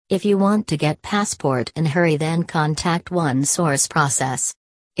If you want to get passport in hurry, then contact OneSource Process.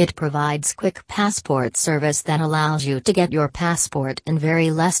 It provides quick passport service that allows you to get your passport in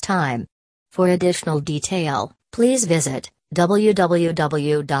very less time. For additional detail, please visit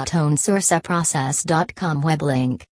www.onesourceprocess.com web link.